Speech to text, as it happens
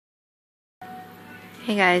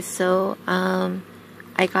Hey guys, so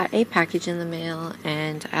I got a package in the mail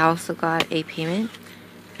and I also got a payment,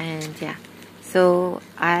 and yeah, so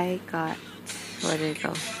I got, where did it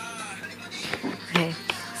go? Okay,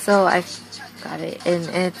 so I got it and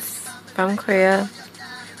it's from Korea.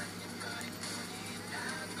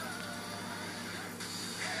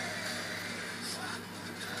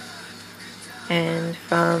 And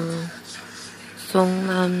from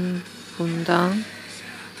Songnam Bundang.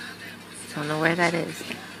 Don't know where that is.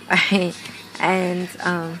 Alright, and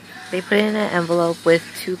they put it in an envelope with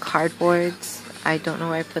 2 cardboards. I don't know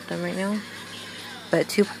where I put them right now, but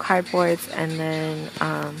 2 cardboards, and then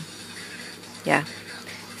yeah,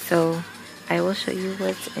 so I will show you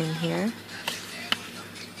what's in here.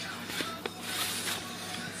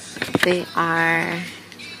 They are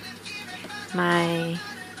my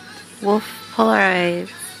Wolf polaroids.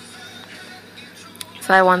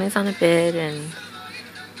 So I won these on a bid, and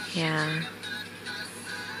yeah.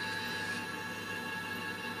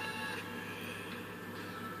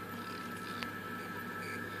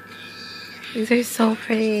 These are so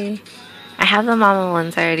pretty. I have the mama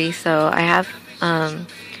ones already, so I have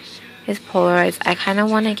his polaroids. I kind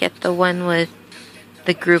of want to get the one with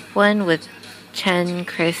the group one with Chen,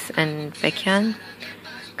 Chris, and Baekhyun,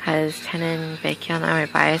 because Chen and Baekhyun are my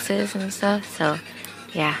biases and stuff. So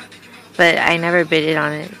yeah, but I never bidded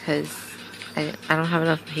on it because I don't have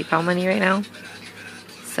enough PayPal money right now.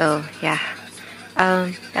 So yeah,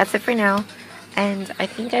 that's it for now. And I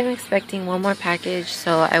think I'm expecting one more package,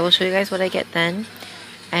 so I will show you guys what I get then.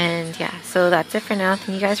 And yeah, so that's it for now.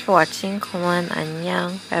 Thank you guys for watching. 고마워,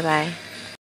 안녕, bye bye.